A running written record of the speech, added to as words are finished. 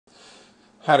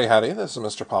Howdy, howdy, this is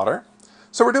Mr. Potter.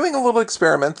 So we're doing a little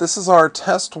experiment. This is our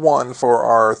test one for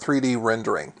our 3D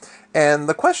rendering. And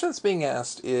the question that's being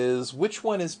asked is, which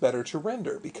one is better to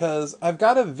render? Because I've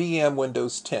got a VM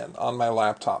Windows 10 on my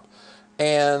laptop,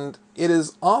 and it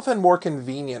is often more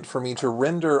convenient for me to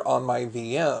render on my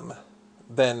VM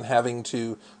than having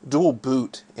to dual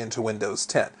boot into Windows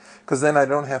 10, because then I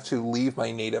don't have to leave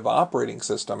my native operating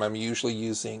system. I'm usually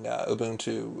using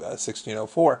Ubuntu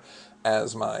 16.04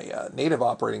 as my native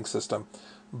operating system,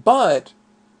 but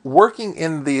working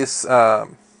in this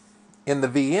in the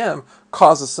VM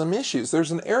causes some issues.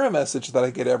 There's an error message that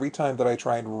I get every time that I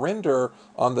try and render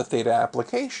on the Theta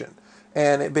application,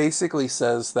 and it basically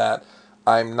says that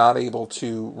I'm not able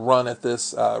to run at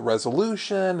this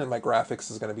resolution and my graphics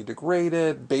is going to be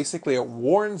degraded. Basically, it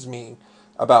warns me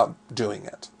about doing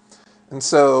it. And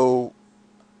so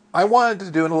I wanted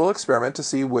to do a little experiment to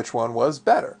see which one was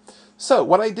better. So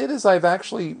what I did is I've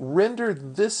actually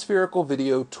rendered this spherical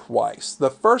video twice. The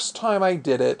first time I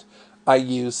did it, I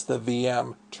used the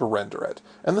VM to render it.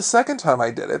 And the second time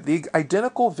I did it, the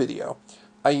identical video,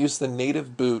 I used the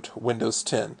native boot Windows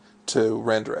 10 to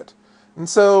render it. And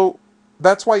so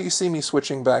that's why you see me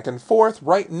switching back and forth.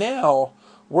 Right now,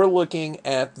 we're looking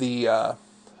at the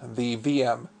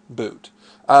VM boot.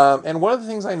 And one of the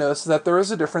things I noticed is that there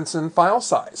is a difference in file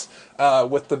size.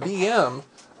 With the VM,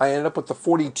 I ended up with the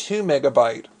 42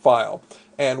 megabyte file.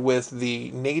 And with the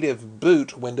native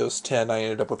boot Windows 10, I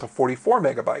ended up with a 44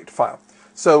 megabyte file.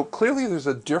 So clearly there's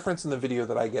a difference in the video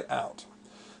that I get out.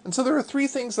 And so there are three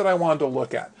things that I wanted to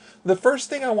look at. The first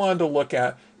thing I wanted to look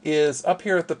at is up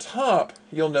here at the top,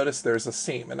 you'll notice there's a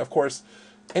seam. And of course,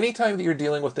 anytime that you're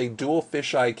dealing with a dual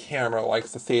fisheye camera like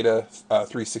the Theta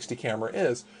 360 camera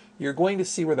is, you're going to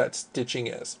see where that stitching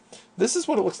is. This is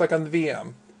what it looks like on the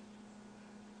VM.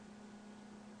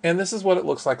 And this is what it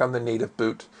looks like on the native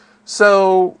boot.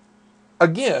 So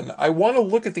again, I want to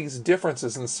look at these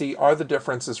differences and see, are the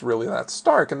differences really that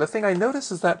stark? And the thing I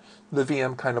notice is that the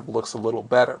VM kind of looks a little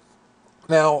better.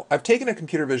 Now, I've taken a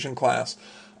computer vision class.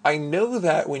 I know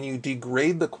that when you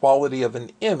degrade the quality of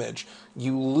an image,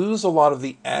 you lose a lot of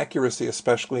the accuracy,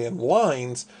 especially in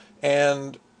lines,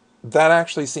 and that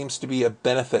actually seems to be a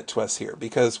benefit to us here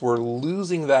because we're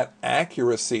losing that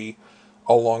accuracy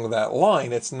along that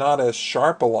line. It's not as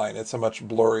sharp a line, it's a much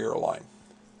blurrier line.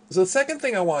 So the second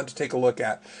thing I wanted to take a look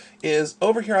at is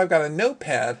over here I've got a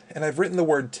notepad and I've written the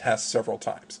word test several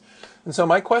times. And so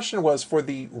my question was, for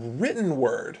the written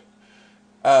word,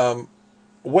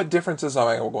 what differences am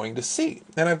I going to see?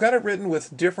 And I've got it written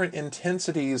with different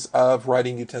intensities of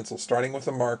writing utensils, starting with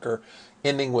a marker,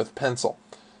 ending with pencil.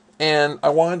 And I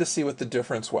wanted to see what the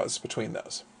difference was between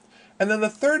those. And then the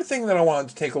third thing that I wanted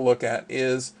to take a look at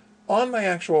is on my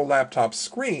actual laptop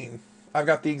screen, I've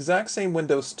got the exact same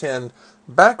Windows 10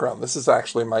 background. This is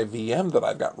actually my VM that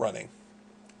I've got running.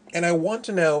 And I want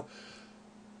to know,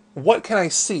 what can I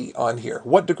see on here?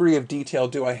 What degree of detail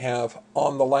do I have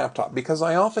on the laptop? Because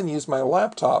I often use my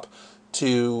laptop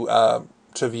to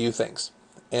view things.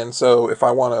 And so if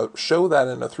I want to show that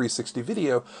in a 360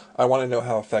 video, I want to know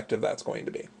how effective that's going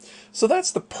to be. So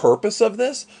that's the purpose of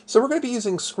this. So we're going to be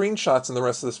using screenshots in the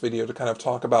rest of this video to kind of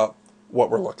talk about what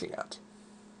we're looking at.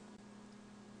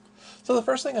 So the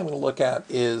first thing I'm going to look at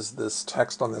is this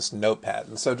text on this notepad.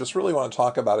 And so just really want to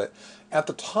talk about it. At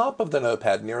the top of the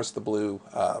notepad, nearest the blue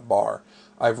bar,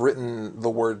 I've written the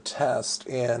word test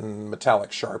in metallic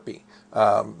Sharpie.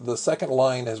 The second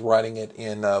line is writing it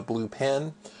in blue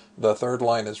pen. The third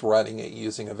line is writing it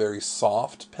using a very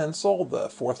soft pencil. The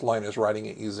fourth line is writing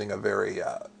it using a very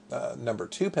number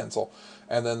 2 pencil.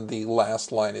 And then the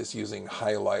last line is using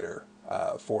highlighter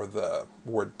for the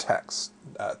word text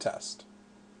test.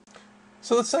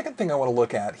 So the second thing I want to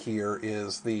look at here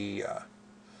is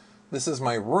this is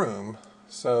my room.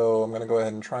 So I'm going to go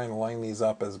ahead and try and line these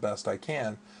up as best I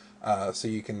can so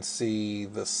you can see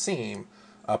the seam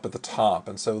up at the top.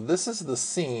 And so this is the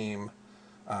seam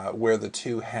where the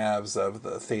two halves of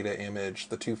the Theta image,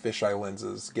 the two fisheye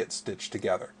lenses, get stitched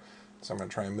together. So I'm going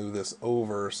to try and move this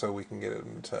over so we can get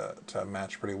it to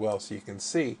match pretty well so you can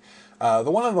see.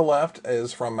 The one on the left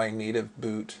is from my native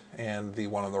boot and the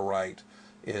one on the right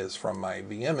is from my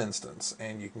VM instance.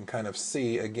 And you can kind of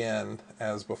see, again,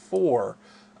 as before,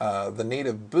 the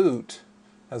native boot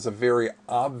has a very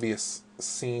obvious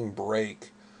seam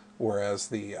break, whereas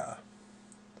the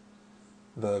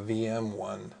VM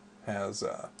one has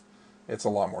it's a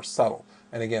lot more subtle.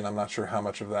 And again, I'm not sure how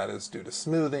much of that is due to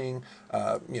smoothing.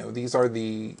 These are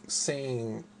the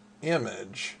same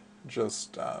image,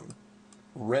 just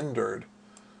rendered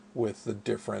with the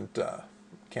different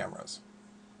cameras.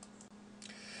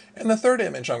 And the third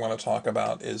image I want to talk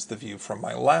about is the view from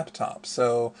my laptop.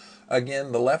 So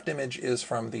again, the left image is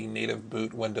from the native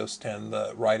boot Windows 10.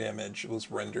 The right image was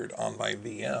rendered on my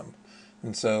VM.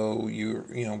 And so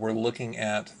we're looking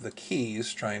at the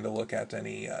keys, trying to look at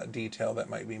any detail that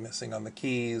might be missing on the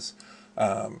keys,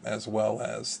 as well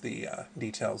as the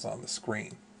details on the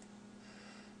screen.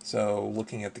 So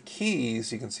looking at the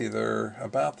keys, you can see they're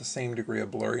about the same degree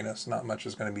of blurriness. Not much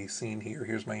is going to be seen here.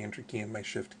 Here's my Enter key and my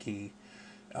Shift key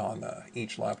on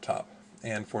each laptop.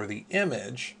 And for the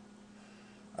image,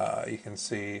 you can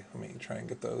see, let me try and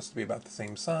get those to be about the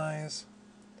same size.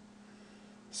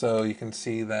 So you can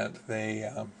see that they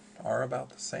are about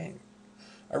the same.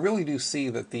 I really do see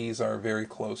that these are very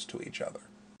close to each other.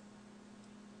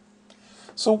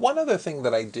 So one other thing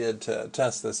that I did to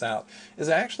test this out is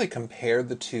I actually compared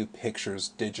the two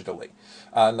pictures digitally.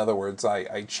 In other words,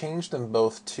 I changed them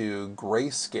both to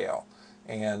grayscale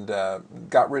and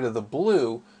got rid of the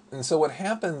blue. And so what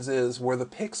happens is where the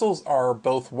pixels are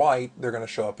both white, they're going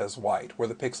to show up as white. Where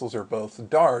the pixels are both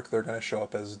dark, they're going to show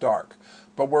up as dark.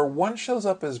 But where one shows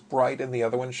up as bright and the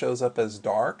other one shows up as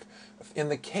dark, in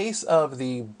the case of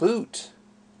the boot,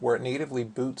 where it natively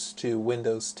boots to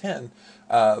Windows 10,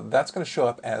 that's going to show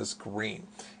up as green.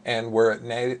 And where it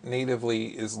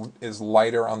natively is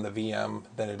lighter on the VM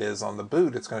than it is on the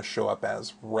boot, it's going to show up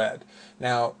as red.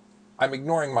 Now, I'm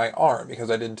ignoring my arm because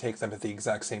I didn't take them at the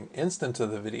exact same instant of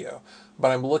the video,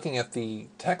 but I'm looking at the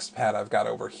text pad I've got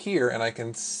over here, and I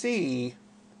can see,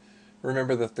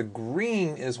 remember that the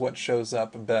green is what shows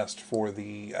up best for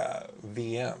the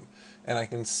VM. And I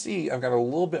can see I've got a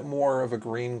little bit more of a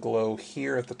green glow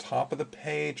here at the top of the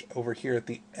page, over here at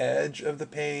the edge of the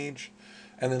page.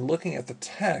 And then looking at the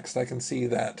text, I can see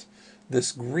that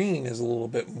this green is a little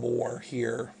bit more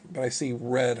here, but I see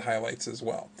red highlights as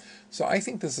well. So I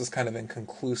think this is kind of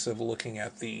inconclusive looking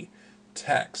at the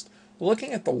text.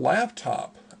 Looking at the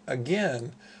laptop,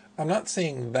 again, I'm not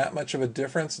seeing that much of a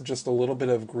difference, just a little bit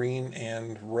of green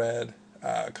and red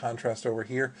contrast over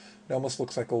here. It almost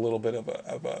looks like a little bit of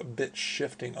a bit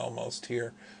shifting almost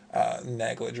here,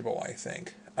 negligible I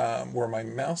think. Where my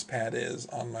mouse pad is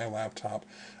on my laptop,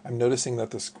 I'm noticing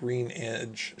that the screen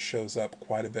edge shows up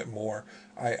quite a bit more.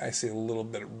 I see a little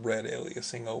bit of red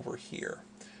aliasing over here.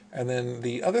 And then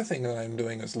the other thing that I'm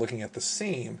doing is looking at the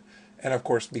seam, and of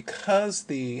course because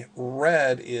the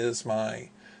red is my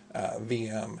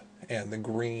VM and the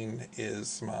green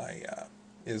is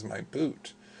my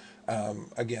boot,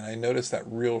 again I notice that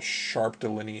real sharp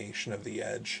delineation of the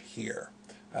edge here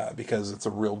because it's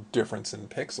a real difference in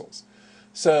pixels.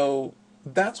 So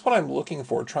that's what I'm looking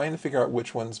for, trying to figure out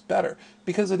which one's better,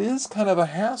 because it is kind of a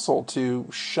hassle to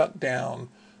shut down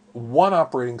one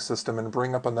operating system and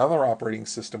bring up another operating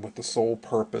system with the sole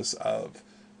purpose of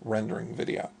rendering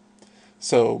video.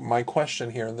 So my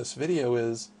question here in this video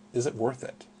is it worth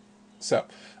it? So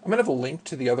I'm going to have a link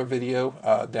to the other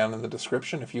video down in the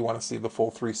description if you want to see the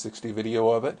full 360 video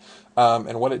of it.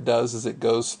 And what it does is it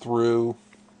goes through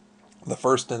the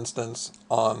first instance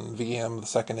on VM, the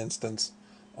second instance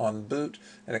on boot,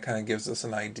 and it kind of gives us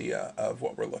an idea of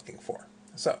what we're looking for.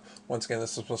 So once again,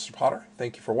 this is Mr. Potter.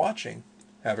 Thank you for watching.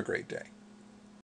 Have a great day.